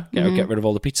regular. Get rid of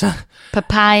all the pizza.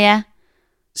 Papaya.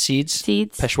 Seeds.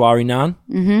 Seeds. Peshwari naan.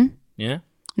 Mm-hmm. Yeah.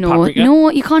 No, Paprika. no,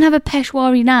 you can't have a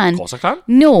Peshwari naan. Of course I can.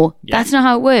 No, Yeah. that's not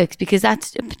how it works because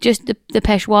that's just the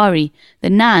Peshwari. The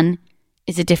naan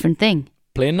is a different thing.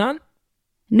 Plain naan?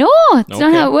 No, it's not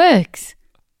Okay. how it works.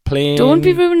 Plain... Don't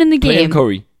be ruining the Plain game.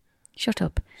 curry. Shut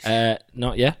up.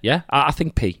 Not, yeah. I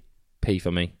think P. P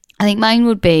for me. I think mine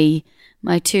would be,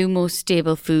 my two most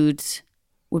stable foods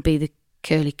would be the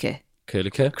curly-cur,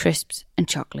 Curly-cur. crisps and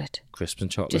chocolate. Crisps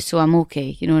and chocolate. Just so I'm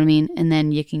okay, you know what I mean? And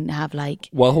then you can have like,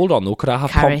 Well, hold on though. Could I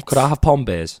have Carrots. could I have pom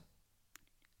bears?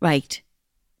 right.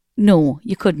 No,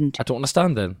 you couldn't. I don't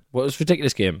understand then. What is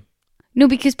ridiculous game? No,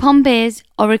 because pom bears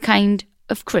are a kind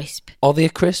of crisp. Are they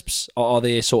crisps or are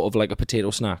they sort of like a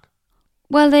potato snack?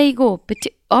 Well, there you go.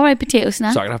 All right, potato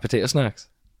snack. So I can have potato snacks.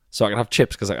 So I can have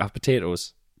chips because I can have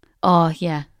potatoes. Oh,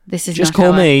 yeah. This is Just not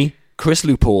call how I- me Chris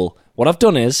Loophole. What I've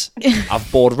done is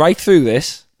I've bored right through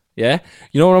this. Yeah,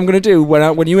 you know what I'm going to do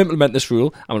when you implement this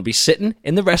rule? I'm going to be sitting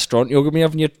in the restaurant. You're going to be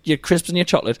having your crisps and your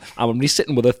chocolate. I'm going to be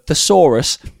sitting with a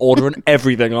thesaurus, ordering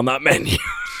everything on that menu.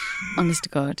 Honest to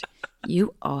God,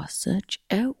 you are such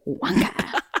a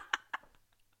wanker.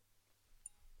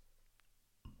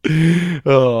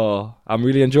 Oh, I'm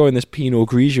really enjoying this Pinot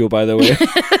Grigio, by the way.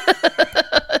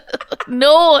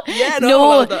 No,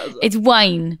 no, it's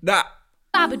wine. Nah.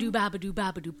 Babadoo, babadoo,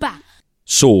 babadoo, ba.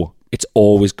 So it's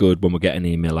always good when we get an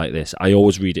email like this. I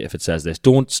always read it if it says this.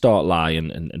 Don't start lying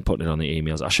and putting it on the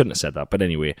emails. I shouldn't have said that. But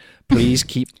anyway, please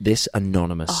keep this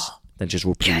anonymous. Then just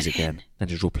wrote please again. Then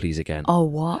just wrote please again. Oh,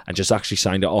 what? And just actually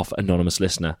signed it off anonymous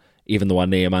listener, even though our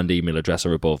name and email address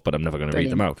are above, but I'm never going to read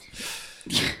them out.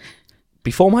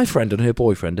 Before my friend and her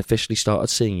boyfriend officially started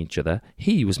seeing each other,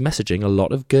 he was messaging a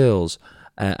lot of girls.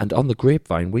 And on the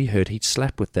grapevine, we heard he'd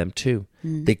slept with them too.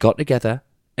 They got together,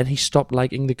 and he stopped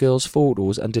liking the girls'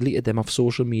 photos and deleted them off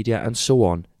social media and so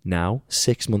on. Now,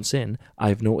 6 months in,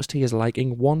 I've noticed he is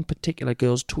liking one particular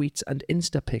girl's tweets and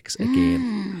Insta pics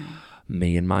again.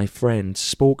 Me and my friend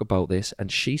spoke about this,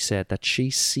 and she said that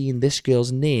she's seen this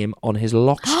girl's name on his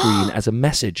lock screen as a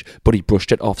message, but he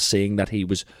brushed it off, saying that he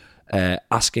was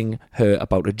asking her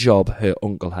about a job her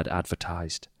uncle had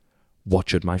advertised. What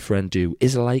should my friend do?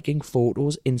 Is liking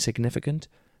photos insignificant?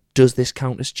 Does this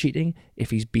count as cheating if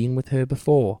he's been with her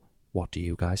before? What do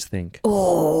you guys think?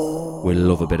 Oh. We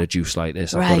love a bit of juice like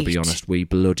this. I've got to be Right. honest. We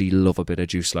bloody love a bit of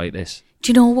juice like this.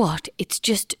 Do you know what? It's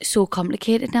just so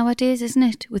complicated nowadays, isn't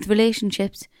it? With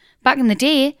relationships. Back in the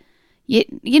day, you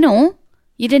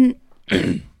didn't.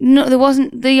 No, there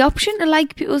wasn't the option to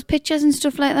like people's pictures and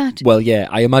stuff like that. Well, yeah,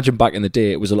 I imagine back in the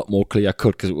day it was a lot more clear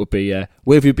cut because it would be,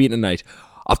 where have you been tonight?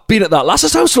 I've been at that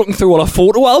lass's house looking through all our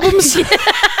photo albums.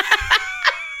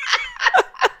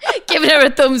 Giving her a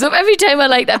thumbs up every time I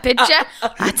like that picture.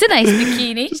 That's a nice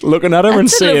bikini. Just looking at her and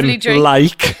That's a lovely saying, drink.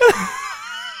 like.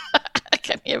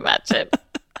 Can you imagine?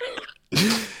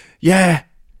 Yeah,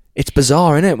 it's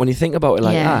bizarre, isn't it, when you think about it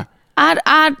like that?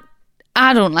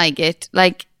 I don't like it.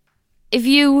 Like, if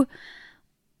you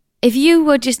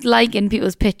were just liking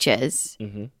people's pictures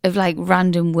of like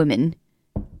random women,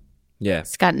 Yeah.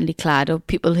 scantily clad, or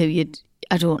people who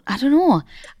I don't know.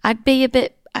 I'd be a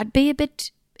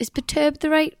bit. Is perturbed the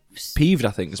right? Peeved, I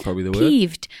think, is probably the word.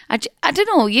 Peeved. I don't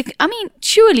know.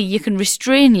 Surely you can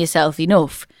restrain yourself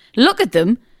enough. Look at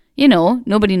them.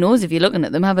 Nobody knows if you're looking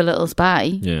at them. Have a little spy.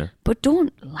 Yeah. But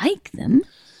don't like them.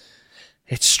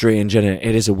 It's strange, isn't it?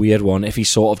 It is a weird one. If he's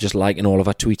sort of just liking all of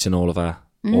our tweets and all of our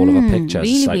pictures, really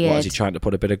it's like, what, weird. is he trying to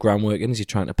put a bit of groundwork in? Is he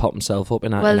trying to pop himself up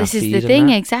in our Well, in our this is feed the and thing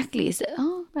that? exactly. Is that,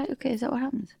 oh, right, okay, is that what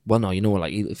happens? Well, no,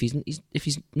 like if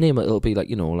his name, it'll be like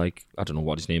like I don't know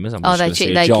what his name is. I'm Oh, just going to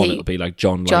say like John. he- It'll be like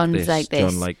John John's like this. like this.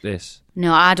 John like this.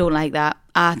 No, I don't like that.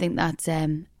 I think that's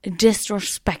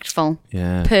disrespectful.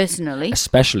 Yeah. Personally.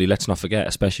 Especially, let's not forget,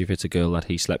 especially if it's a girl that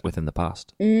he slept with in the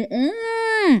past.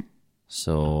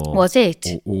 So Was it?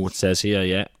 Oh, it says here,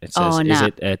 yeah. It says, Oh, nah.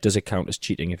 does it count as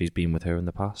cheating if he's been with her in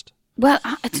the past? Well,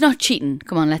 it's not cheating.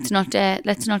 Come on, let's not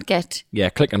get. Yeah,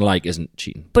 click and like isn't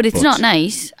cheating. But it's not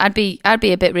nice. I'd be a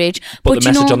bit rage. But the you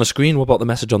message know, on the screen. What about the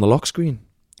message on the lock screen?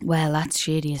 Well, that's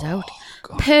shady as out.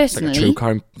 God, Personally,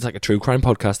 it's like a true crime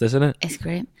podcast, isn't it? it's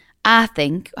great. I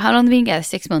think. How long have they been together?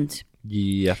 6 months.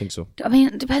 Yeah, I think so. I mean,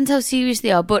 it depends how serious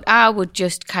they are. But I would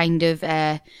just kind of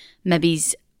maybe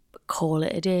call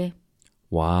it a day.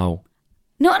 Wow.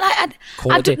 Not like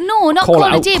Call it a day. No, not Call call it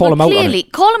it a out- day. call But him out on clearly,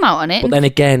 it. call them out on it. But then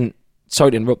again,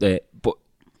 sorry to interrupt there, but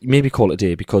maybe call it a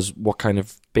day because what kind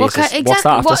of basis? What's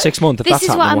that after 6 months? If This that's is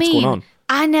happening, what I what's mean. going on?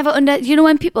 I never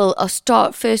when people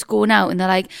start first going out and they're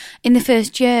like, in the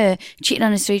first year, cheating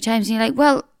on us 3 times, and you're like,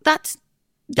 well, that's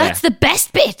Yeah. the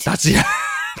best bit. That's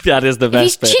that is the if best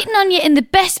he's bit. cheating on you in the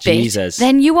best bit, Jesus.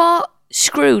 then you are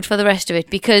screwed for the rest of it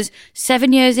because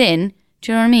 7 years in,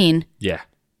 do you know what I mean? Yeah,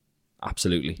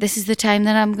 absolutely. This is the time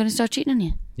that I'm going to start cheating on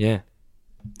you. Yeah.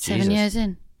 7 Jesus. years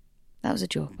in. That was a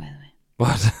joke, by the way.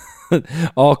 What?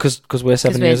 Oh, because we're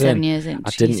 7 we're years 7 in. years in. I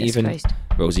didn't Jesus even. Christ.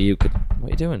 Rosie, you could. What are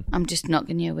you doing? I'm just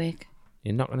knocking you awake.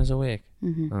 You're knocking us awake.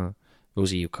 Mm-hmm. Oh.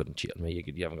 Rosie, you couldn't cheat on me.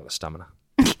 You haven't got the stamina.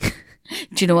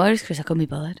 Do you know what, Chris? I couldn't be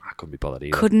bothered. I couldn't be bothered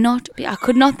either. I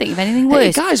could not think of anything Hey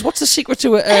worse. guys, what's the secret to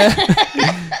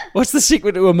what's the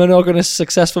secret to a monogamous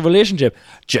successful relationship?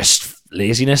 Just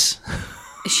laziness.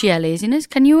 Sheer laziness.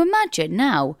 Can you imagine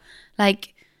now?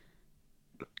 Like,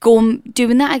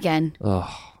 doing that again. Oh,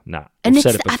 nah. And We've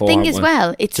said it's, it before, I think haven't as we?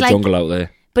 well, it's a like, jungle out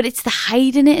there. but it's the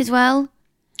hiding it as well.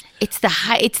 It's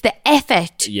the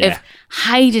effort Yeah. of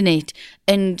hiding it,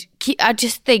 and I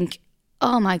just think,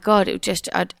 oh my god, it would just,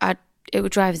 it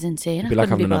would drive us insane. It'd I be like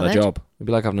couldn't having another bothered. job. It'd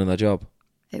be like having another job.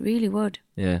 It really would.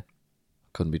 Yeah.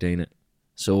 Couldn't be doing it.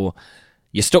 So,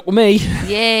 you're stuck with me.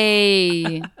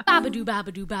 Yay! Babadoo,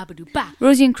 babadoo, babadoo, ba.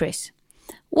 Rosie and Chris,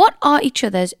 what are each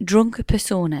other's drunk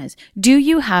personas? Do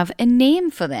you have a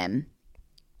name for them?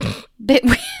 Bit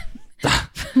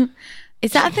weird.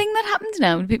 Is that a thing that happens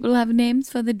now? Do people have names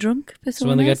for the drunk personas? So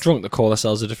when they get drunk, they call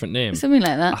themselves a different name. Something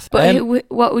like that. But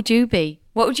what would you be?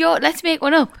 What would let's make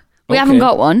one up. We Okay. haven't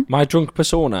got one. My drunk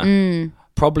persona?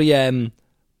 Probably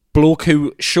bloke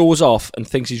who shows off and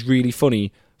thinks he's really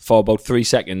funny for about 3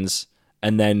 seconds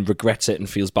and then regrets it and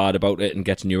feels bad about it and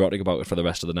gets neurotic about it for the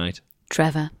rest of the night.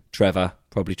 Trevor.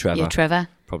 Probably Trevor. Yeah, Trevor.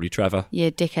 Probably Trevor. Yeah,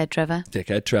 dickhead Trevor.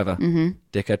 Dickhead Trevor. Mm-hmm.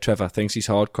 Dickhead Trevor thinks he's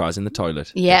hard, cries in the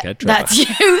toilet. Yeah, Dickhead Trevor. that's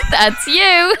you. That's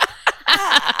you.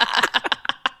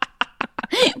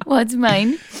 What's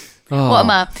mine? Oh. What am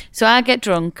I? So I get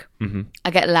drunk. Mm-hmm.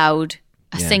 I get loud.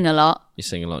 I Yeah. sing a lot. You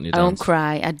sing a lot and you I don't dance.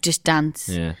 cry. I just dance.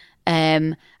 Yeah.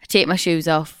 I take my shoes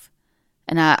off,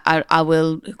 and I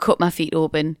will cut my feet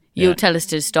open. You'll Yeah. tell us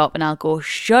to stop, and I'll go,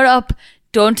 shut up.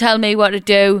 Don't tell me what to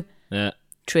do. Yeah.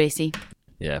 Tracy.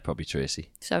 Yeah, probably Tracy.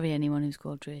 Sorry, anyone who's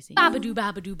called Tracy. Babadoo,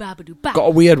 babadoo, babadoo, ba. Got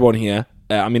a weird one here.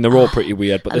 I mean, they're all pretty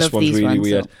weird, but I this love one's these really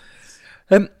ones,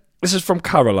 weird. This is from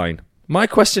Caroline. My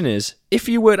question is, if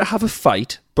you were to have a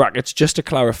fight, brackets just to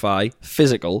clarify,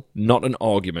 physical, not an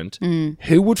argument,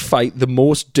 who would fight the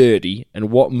most dirty and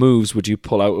what moves would you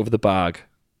pull out of the bag?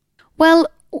 Well,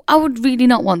 I would really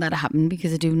not want that to happen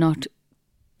because I do not,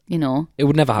 you know. It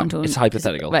would never happen. It's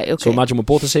hypothetical. Right, okay. So imagine we're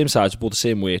both the same size, we're both the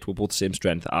same weight, we're both the same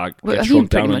strength. I Well, get I shrunk think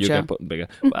down and pretty you much, get put bigger.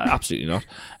 Well, absolutely not.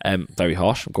 Very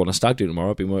harsh. I'm going to stag do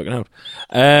tomorrow. I've been working out.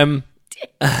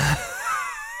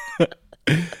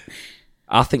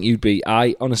 I think you'd be...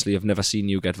 I honestly have never seen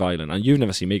you get violent. And you've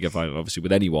never seen me get violent, obviously,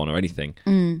 with anyone or anything.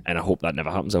 And I hope that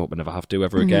never happens. I hope I never have to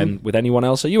ever again with anyone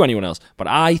else or you anyone else. But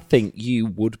I think you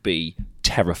would be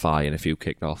terrifying if you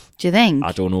kicked off. Do you think?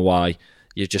 I don't know why.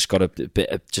 You've just got a bit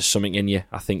of just something in you.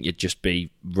 I think you'd just be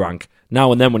rank.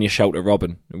 Now and then when you shout at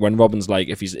Robin, when Robin's like,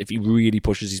 if he really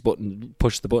pushes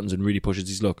the buttons and really pushes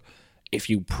his luck, if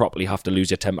you properly have to lose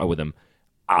your temper with him,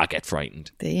 I get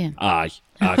frightened. Do you? I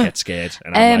get scared.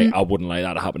 And I'm like, I wouldn't like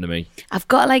that to happen to me. I've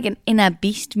got like an inner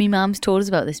beast. My mum's told us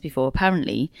about this before.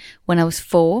 Apparently, when I was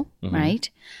 4, right?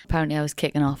 Apparently, I was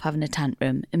kicking off, having a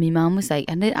tantrum. And my mum was like,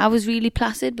 and I was really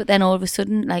placid, but then all of a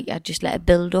sudden, like, I just let it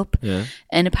build up. Yeah.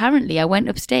 And apparently, I went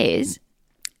upstairs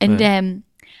and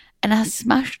I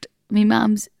smashed my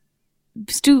mum's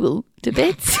stool to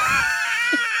bits.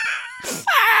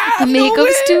 The makeup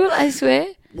stool, I swear.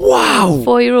 Wow.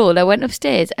 4-year-old, I went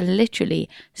upstairs and literally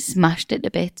smashed it to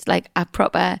bits. Like a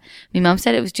proper... My mum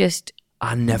said it was just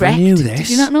I never wrecked. knew this. Did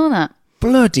you not know that?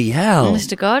 Bloody hell. Honest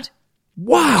to God.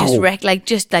 Wow. Just wrecked, like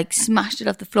smashed it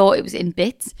off the floor. It was in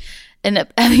bits. And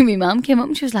I think my mum came up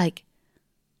and she was like,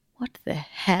 what the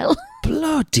hell?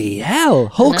 Bloody hell.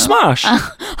 Hulk smash.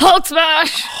 Hulk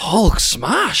smash. Hulk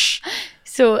smash.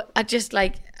 So I just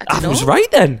like... I was right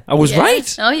then. I was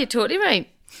right. Oh, you're totally right.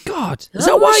 God. Is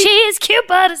that why... She's cute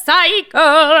but a psycho,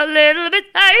 a little bit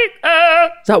psycho.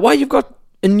 Is that why you've got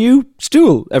a new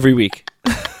stool every week?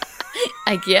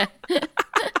 Yeah.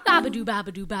 Babadoo,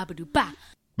 babadoo, babadoo, ba.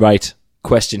 Right.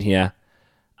 Question here.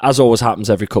 As always happens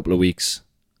every couple of weeks,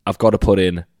 I've got to put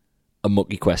in a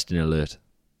mucky question alert.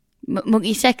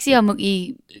 Mucky sexy or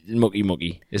mucky...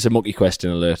 Mucky. It's a mucky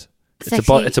question alert.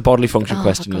 Sexy. It's a bodily function Oh,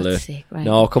 question for God's alert. sake, right.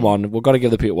 No, come on. We've got to give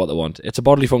the people what they want. It's a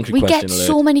bodily function We question get alert.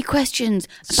 so many questions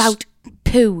about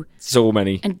poo So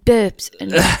many. and burps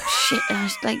and shit. And I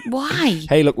was like, why?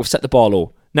 Hey, look, we've set the bar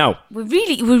low. Now, We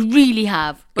really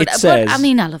have. But, It says- but I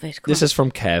mean, I love it. Come this on. is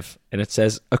from Kev, and it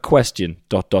says a question. ...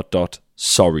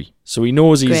 Sorry. So he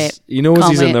knows Great. he's Can't in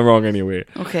wait. the wrong anyway.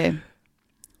 Okay.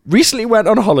 Recently went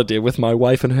on holiday with my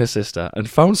wife and her sister and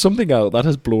found something out that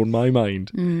has blown my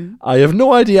mind. I have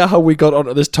no idea how we got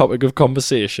onto this topic of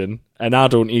conversation, and I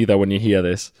don't either when you hear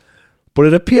this. But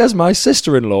it appears my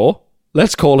sister-in-law,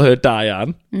 let's call her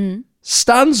Diane,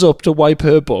 stands up to wipe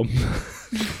her bum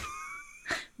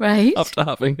Right. after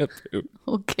having a poo.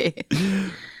 Okay.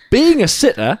 Being a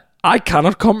sitter, I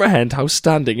cannot comprehend how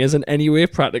standing is in any way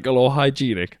practical or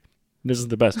hygienic. This is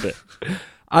the best bit.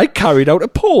 I carried out a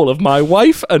poll of my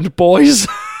wife and boys,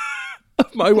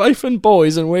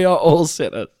 and we are all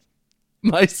sitters.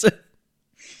 My sister.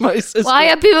 Why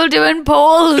are people doing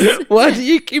polls? Why do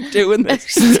you keep doing this?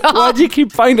 Stop. Why do you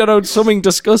keep finding out something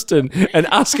disgusting and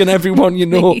asking everyone you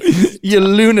know, you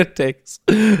lunatics?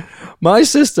 My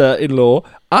sister-in-law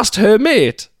asked her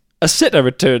mate, a sitter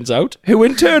it turns out, who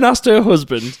in turn asked her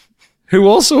husband, who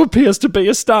also appears to be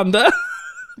a stander.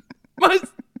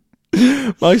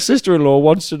 My sister-in-law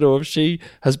wants to know if she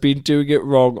has been doing it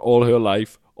wrong all her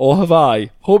life, or have I?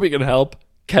 Hope you can help.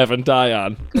 Kevin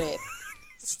Diane. Great.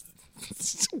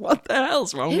 What the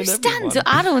hell's wrong Who with stands everyone? up?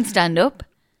 I don't stand up.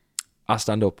 I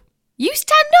stand up. You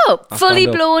stand up. I Fully stand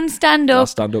up. blown stand I up.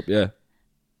 stand up, yeah.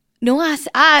 No, I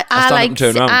stand up like and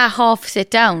turn around. I half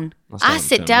sit down. I stand up I and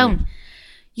sit turn down. around.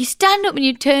 You stand up and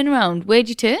you turn around. Where'd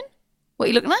you turn? What are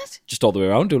you looking at? Just all the way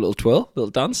around, do a little twirl, little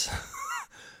dance.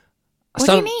 What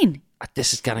do you mean?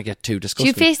 This is going to get too Do disgusting.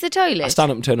 you face the toilet? I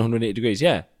stand up and turn 180 degrees,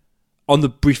 yeah. On the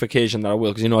brief occasion that I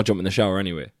will, because you know I jump in the shower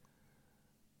anyway.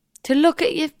 To look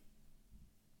at you.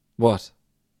 What?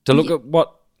 To look at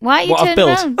what? Why are you what I've turning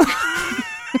built. around?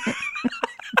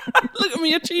 Look at my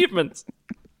achievements.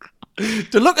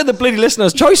 To look at the bloody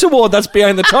Listener's Choice Award that's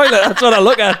behind the toilet, that's what I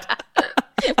look at.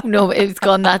 No, it's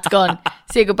gone. That's gone.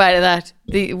 Say goodbye to that.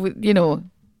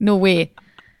 No way.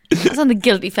 I was on the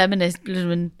Guilty Feminist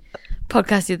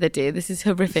podcast the other day. This is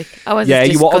horrific. I was Yeah,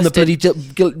 you were on the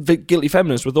disgusted. bloody Guilty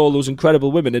Feminist with all those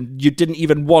incredible women, and you didn't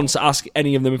even once ask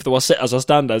any of them if they were sitters or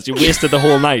standers. You wasted the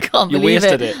whole night. Can't You believe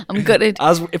wasted it. it. I'm gutted.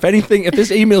 If this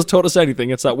email's taught us anything,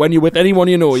 it's that when you're with anyone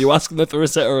you know, you ask them if they're a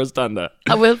sitter or a stander.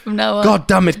 I will from now on. God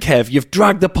damn it, Kev! You've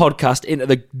dragged the podcast into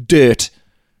the dirt.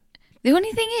 The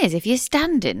only thing is, if you're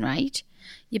standing, right,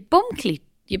 your bum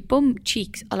your bum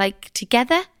cheeks are like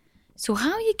together. So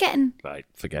how are you getting? Right,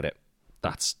 forget it.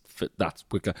 That's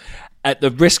we're at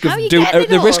the risk of How are you getting it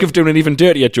the risk all? of doing an even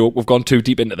dirtier joke. We've gone too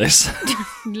deep into this.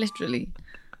 Literally.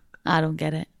 I don't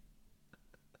get it.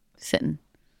 Sitting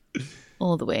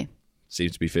all the way.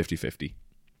 Seems to be 50-50.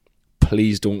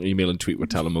 Please don't email and tweet. We're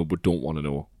telling them we don't want to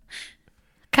know.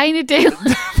 Kind of do.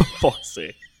 For fuck's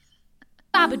sake.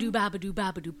 Babadoo, babadoo,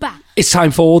 babadoo, ba. It's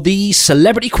time for the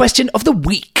celebrity question of the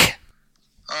week.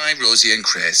 Hi, Rosie and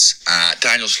Chris.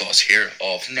 Daniel Sloss here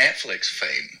of Netflix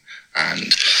fame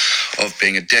and of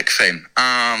being a dick fame.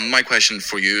 My question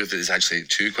for you is actually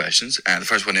two questions. The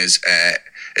first one is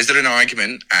there an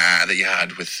argument that you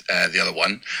had with the other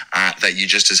one that you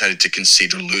just decided to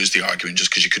concede or lose the argument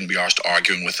just because you couldn't be arsed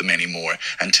arguing with them anymore,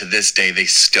 and to this day they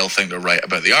still think they're right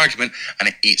about the argument and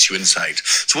it eats you inside?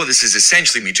 So what this is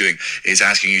essentially me doing is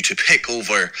asking you to pick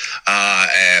over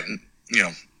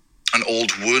an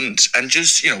old wound and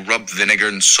just, rub vinegar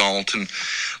and salt and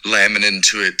lemon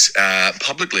into it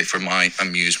publicly for my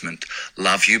amusement.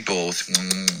 Love you both.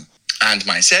 And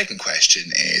my second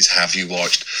question is, have you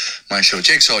watched my show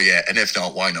Jigsaw yet? And if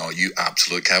not, why not? You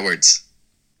absolute cowards.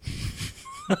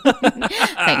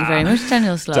 Thank you very much,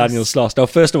 Daniel Sloss. Daniel Sloss. Now,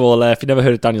 first of all, if you've never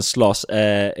heard of Daniel Sloss,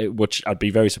 which I'd be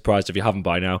very surprised if you haven't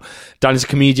by now, Daniel's a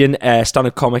comedian,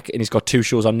 stand-up comic, and he's got 2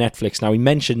 shows on Netflix. Now, he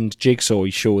mentioned Jigsaw,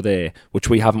 his show there, which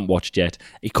we haven't watched yet.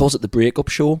 He calls it the breakup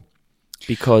show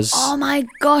because... Oh my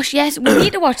gosh, yes. We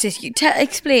need to watch this. You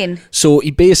explain. So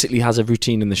he basically has a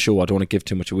routine in the show. I don't want to give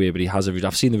too much away, but he has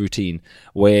I've seen the routine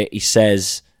where he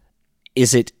says,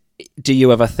 do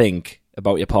you ever think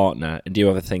about your partner, and do you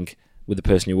ever think, with the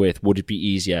person you're with, would it be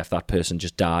easier if that person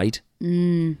just died?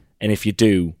 And if you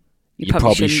do, you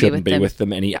probably shouldn't be with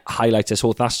them. And he highlights this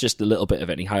whole, that's just a little bit of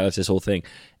it, and he highlights this whole thing.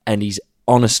 And he's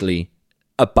honestly,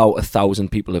 about 1,000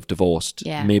 people have divorced.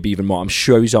 Yeah. Maybe even more. I'm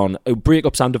sure he's on,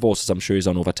 breakups and divorces, I'm sure he's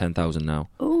on over 10,000 now.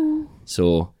 Ooh.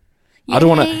 So, I don't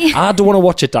want to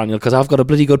watch it, Daniel, because I've got a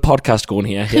bloody good podcast going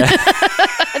here. Yeah.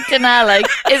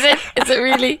 Is it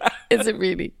really? Is it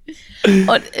really?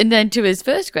 And then to his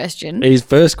first question.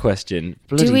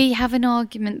 Bloody, do we have an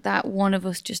argument that one of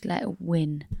us just let it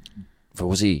win?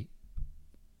 Rosie,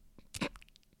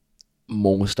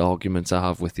 most arguments I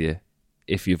have with you,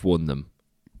 if you've won them,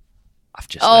 I've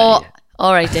just let you.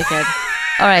 All right, dickhead.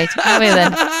 All right, have we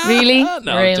then? Really?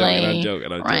 No, really? I'm joking.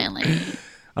 Really?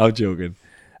 I'm joking.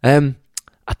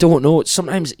 I don't know.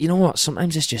 Sometimes, you know what?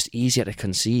 Sometimes it's just easier to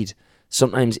concede.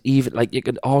 Sometimes even, like, you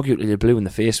could argue till you're blue in the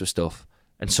face with stuff.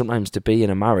 And sometimes to be in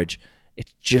a marriage,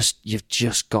 you've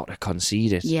just got to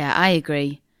concede it. Yeah, I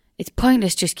agree. It's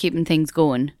pointless just keeping things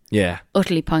going. Yeah.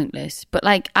 Utterly pointless. But,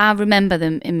 like, I remember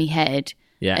them in my head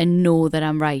and know that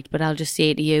I'm right. But I'll just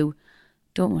say to you,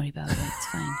 don't worry about it. It's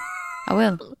fine. I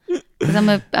will. Because I'm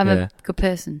a good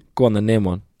person. Go on, then name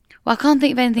one. Well, I can't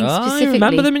think of anything specifically. You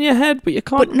remember them in your head, but you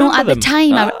can't. But no, at the them.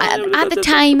 time, at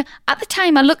the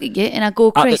time, I look at you and I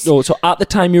go, Chris. So at the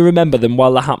time you remember them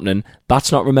while they're happening,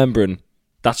 that's not remembering.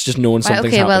 That's just knowing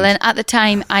something's happened. Well then, at the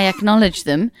time, I acknowledge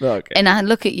them, okay. And I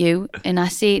look at you and I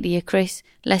say to you, Chris,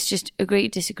 let's just agree to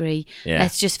disagree. Yeah.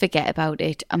 Let's just forget about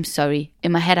it. I'm sorry.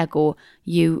 In my head, I go,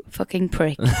 you fucking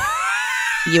prick.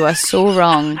 You are so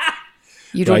wrong.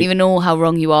 You don't even know how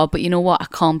wrong you are, but you know what? I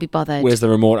can't be bothered. Where's the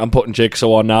remote? I'm putting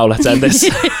Jigsaw on now. Let's end this.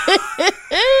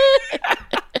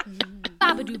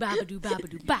 Babadoo, babadoo,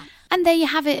 babadoo, ba. And there you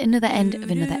have it, another end of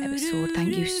another episode.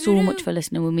 Thank you so much for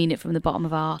listening. We mean it from the bottom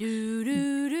of our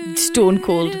stone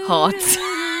cold hearts.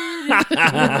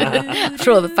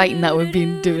 For all the fighting that we've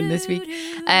been doing this week.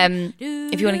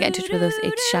 If you want to get in touch with us,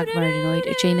 it's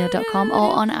shagmarriedanoid@gmail.com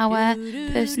or on our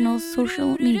personal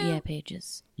social media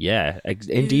pages. Yeah,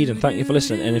 indeed, and thank you for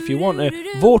listening. And if you want to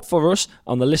vote for us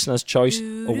on the Listener's Choice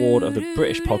Award of the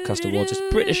British Podcast Awards, it's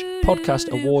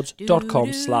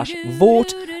britishpodcastawards.com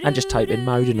 /vote, and just type in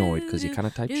Married Annoyed, because you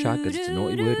cannot type shag because it's a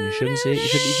naughty word and you shouldn't say it. You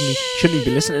shouldn't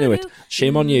even be listening to it.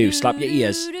 Shame on you. Slap your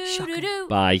ears. Shocking.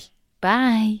 Bye.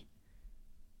 Bye.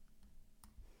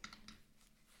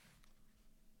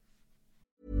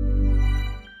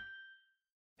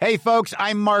 Hey, folks,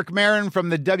 I'm Mark Maron from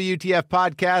the WTF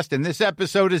Podcast, and this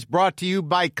episode is brought to you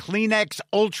by Kleenex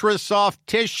Ultra Soft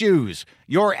Tissues,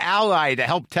 your ally to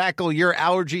help tackle your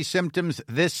allergy symptoms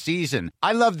this season.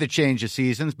 I love the change of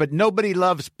seasons, but nobody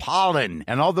loves pollen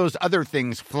and all those other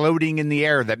things floating in the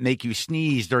air that make you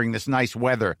sneeze during this nice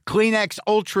weather. Kleenex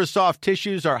Ultra Soft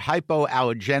Tissues are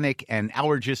hypoallergenic and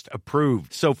allergist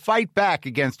approved, so fight back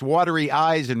against watery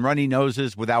eyes and runny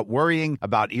noses without worrying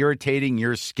about irritating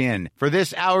your skin. For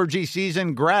this allergy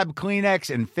season, grab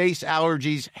Kleenex and face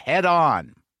allergies head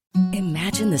on.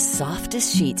 Imagine the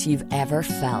softest sheets you've ever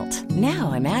felt.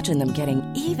 Now imagine them getting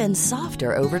even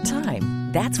softer over time.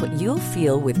 That's what you'll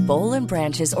feel with Boll &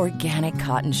 Branch's organic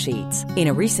cotton sheets. In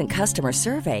a recent customer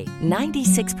survey,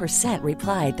 96%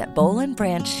 replied that Boll &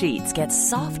 Branch sheets get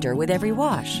softer with every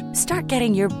wash. Start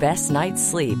getting your best night's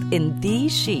sleep in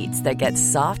these sheets that get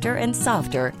softer and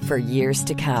softer for years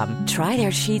to come. Try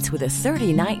their sheets with a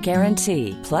 30-night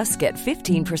guarantee. Plus, get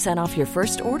 15% off your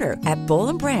first order at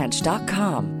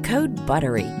bollandbranch.com. Code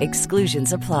BUTTERY.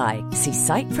 Exclusions apply. See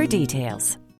site for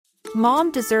details.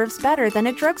 Mom deserves better than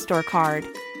a drugstore card.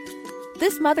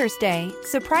 This Mother's Day,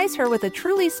 surprise her with a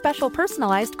truly special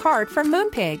personalized card from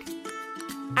Moonpig.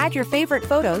 Add your favorite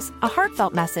photos, a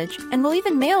heartfelt message, and we'll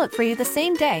even mail it for you the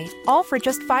same day, all for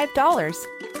just $5.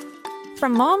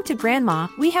 From mom to grandma,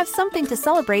 we have something to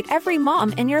celebrate every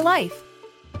mom in your life.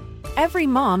 Every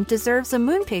mom deserves a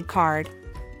Moonpig card.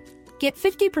 Get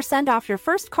 50% off your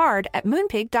first card at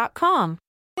moonpig.com.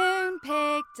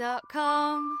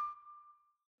 Moonpig.com